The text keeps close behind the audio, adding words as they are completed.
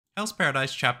Hell's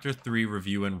Paradise Chapter 3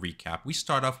 review and recap. We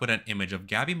start off with an image of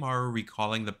Gabimaru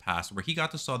recalling the past where he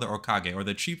got to saw the Okage, or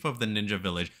the chief of the ninja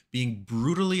village, being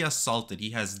brutally assaulted. He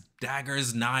has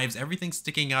daggers, knives, everything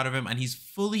sticking out of him, and he's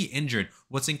fully injured.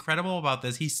 What's incredible about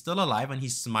this, he's still alive and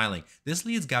he's smiling. This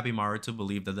leads Gabimaru to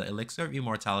believe that the elixir of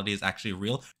immortality is actually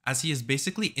real, as he is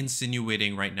basically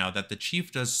insinuating right now that the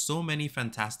chief does so many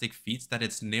fantastic feats that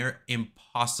it's near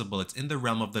impossible. It's in the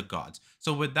realm of the gods.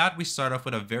 So with that, we start off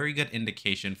with a very good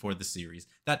indication for the series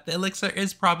that the elixir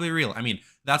is probably real. I mean,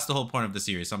 that's the whole point of the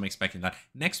series, so I'm expecting that.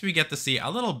 Next, we get to see a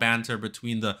little banter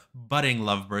between the budding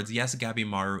lovebirds. Yes,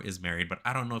 Gabimaru is married, but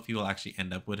I don't know if he will actually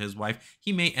end up with his wife.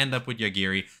 He may end up with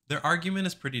Yagiri. Their argument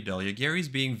is pretty dull. Yagiri's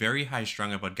being very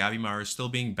high-strung about Gabimaru still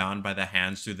being bound by the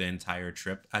hands through the entire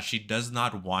trip, as she does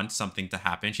not want something to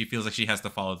happen. She feels like she has to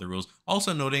follow the rules.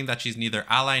 Also noting that she's neither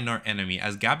ally nor enemy,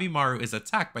 as Gabimaru is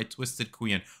attacked by Twisted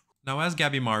Queen. Now, as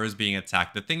Gabimaru is being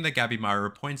attacked, the thing that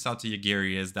Gabimaru points out to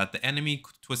Yagiri is that the enemy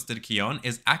Twisted Kion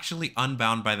is actually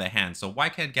unbound by the hand, so why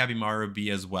can't Gabimaru be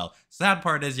as well? Sad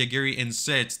part is Yagiri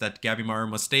insists that Gabimaru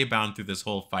must stay bound through this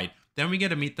whole fight. Then we get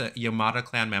to meet the Yamada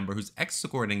clan member who's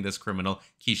escorting this criminal,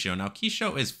 Kisho. Now,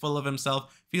 Kisho is full of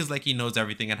himself, feels like he knows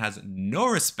everything, and has no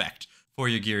respect for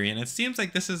Yagiri, and it seems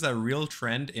like this is a real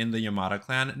trend in the Yamada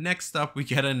clan. Next up, we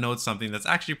get to note something that's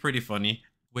actually pretty funny,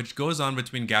 which goes on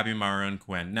between Gabimaru and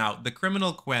Quen. Now, the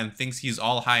criminal Quen thinks he's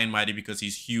all high and mighty because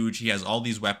he's huge, he has all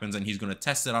these weapons, and he's going to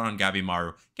test it out on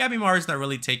Gabimaru. Gabimaru's not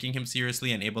really taking him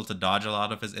seriously and able to dodge a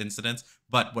lot of his incidents,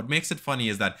 but what makes it funny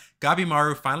is that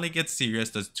Gabimaru finally gets serious,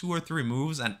 does 2 or 3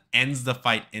 moves, and ends the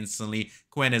fight instantly.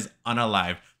 Quen is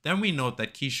unalive. Then we note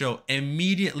that Kisho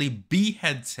immediately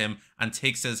beheads him and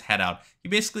takes his head out. He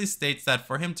basically states that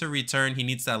for him to return, he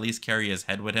needs to at least carry his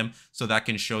head with him, so that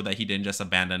can show that he didn't just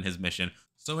abandon his mission.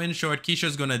 So in short,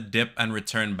 Kisho's gonna dip and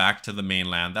return back to the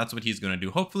mainland. That's what he's gonna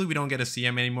do. Hopefully we don't get to see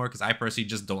him anymore, because I personally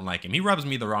just don't like him. He rubs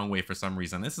me the wrong way for some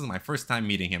reason. This is my first time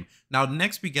meeting him. Now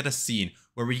next we get a scene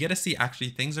where we get to see actually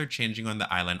things are changing on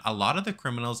the island. A lot of the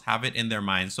criminals have it in their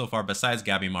minds so far, besides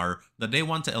Gabimaru, that they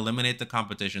want to eliminate the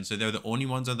competition, so they're the only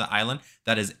ones on the island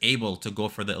that is able to go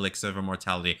for the elixir of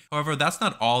immortality. However, that's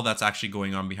not all that's actually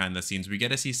going on behind the scenes. We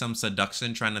get to see some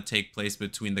seduction trying to take place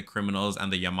between the criminals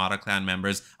and the Yamada clan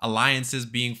members, alliances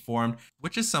being formed,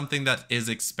 which is something that is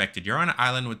expected. You're on an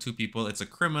island with 2 people, it's a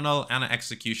criminal and an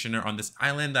executioner on this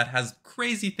island that has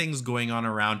crazy things going on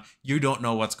around. You don't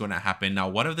know what's going to happen. Now,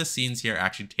 one of the scenes here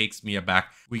actually takes me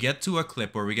aback. We get to a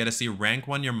clip where we get to see rank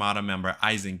 1 Yamada member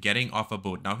Aizen getting off a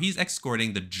boat. Now he's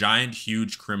escorting the giant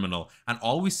huge criminal, and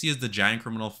all we see is the giant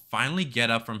criminal finally get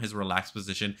up from his relaxed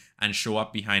position and show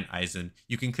up behind Aizen.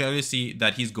 You can clearly see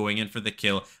that he's going in for the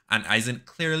kill, and Aizen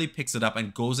clearly picks it up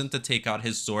and goes in to take out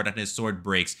his sword, and his sword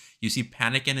breaks. You see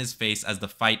panic in his face as the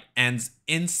fight ends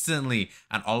instantly,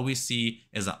 and all we see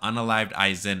is an unalived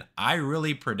Aizen. I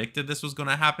really predicted this was going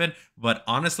to happen, but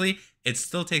honestly, it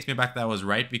still takes me back that I was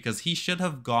right, because he should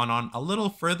have gone on a little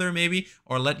further maybe,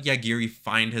 or let Yagiri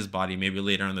find his body maybe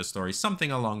later in the story,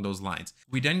 something along those lines.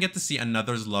 We then get to see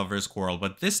another lovers quarrel,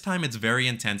 but this time it's very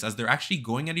intense as they're actually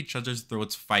going at each other's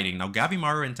throats fighting. Now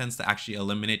Gabimaru intends to actually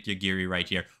eliminate Yagiri right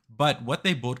here, but what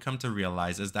they both come to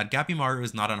realize is that Gabimaru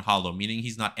is not unhollow, meaning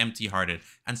he's not empty-hearted,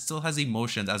 and still has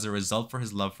emotions as a result for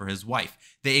his love for his wife.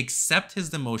 They accept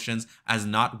his emotions as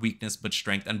not weakness but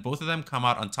strength, and both of them come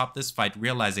out on top this fight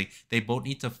realizing they both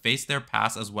need to face their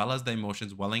past as well as the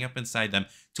emotions welling up inside them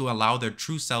to allow their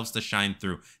true selves to shine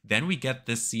through. Then we get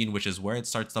this scene, which is where it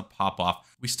starts to pop off.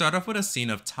 We start off with a scene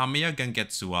of Tamiya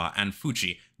Gengetsuwa and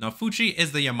Fuchi. Now Fuchi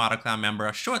is the Yamada clan member,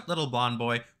 a short little blonde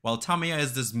boy, while Tamiya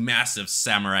is this massive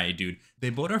samurai dude. They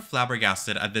both are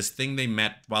flabbergasted at this thing they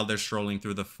met while they're strolling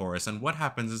through the forest, and what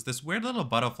happens is this weird little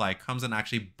butterfly comes and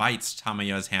actually bites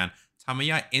Tamiya's hand.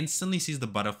 Tamiya instantly sees the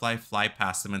butterfly fly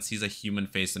past him and sees a human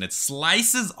face, and it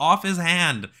slices off his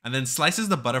hand and then slices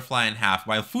the butterfly in half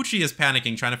while Fuchi is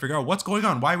panicking, trying to figure out what's going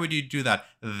on. Why would you do that?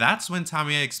 That's when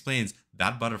Tamiya explains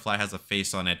that butterfly has a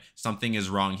face on it. Something is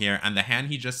wrong here. And the hand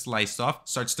he just sliced off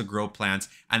starts to grow plants.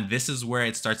 And this is where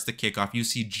it starts to kick off. You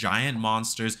see giant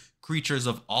monsters, creatures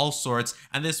of all sorts,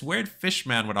 and this weird fish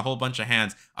man with a whole bunch of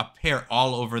hands appear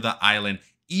all over the island.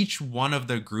 Each one of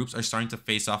the groups are starting to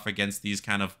face off against these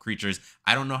kind of creatures.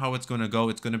 I don't know how it's going to go.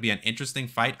 It's going to be an interesting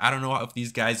fight. I don't know if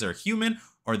these guys are human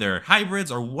or they're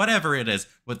hybrids or whatever it is,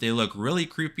 but they look really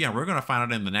creepy, and we're going to find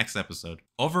out in the next episode.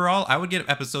 Overall, I would give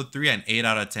episode 3 an 8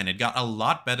 out of 10. It got a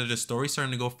lot better. The story's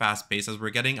starting to go fast paced as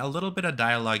we're getting a little bit of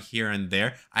dialogue here and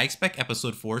there. I expect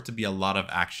episode 4 to be a lot of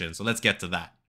action, so let's get to that.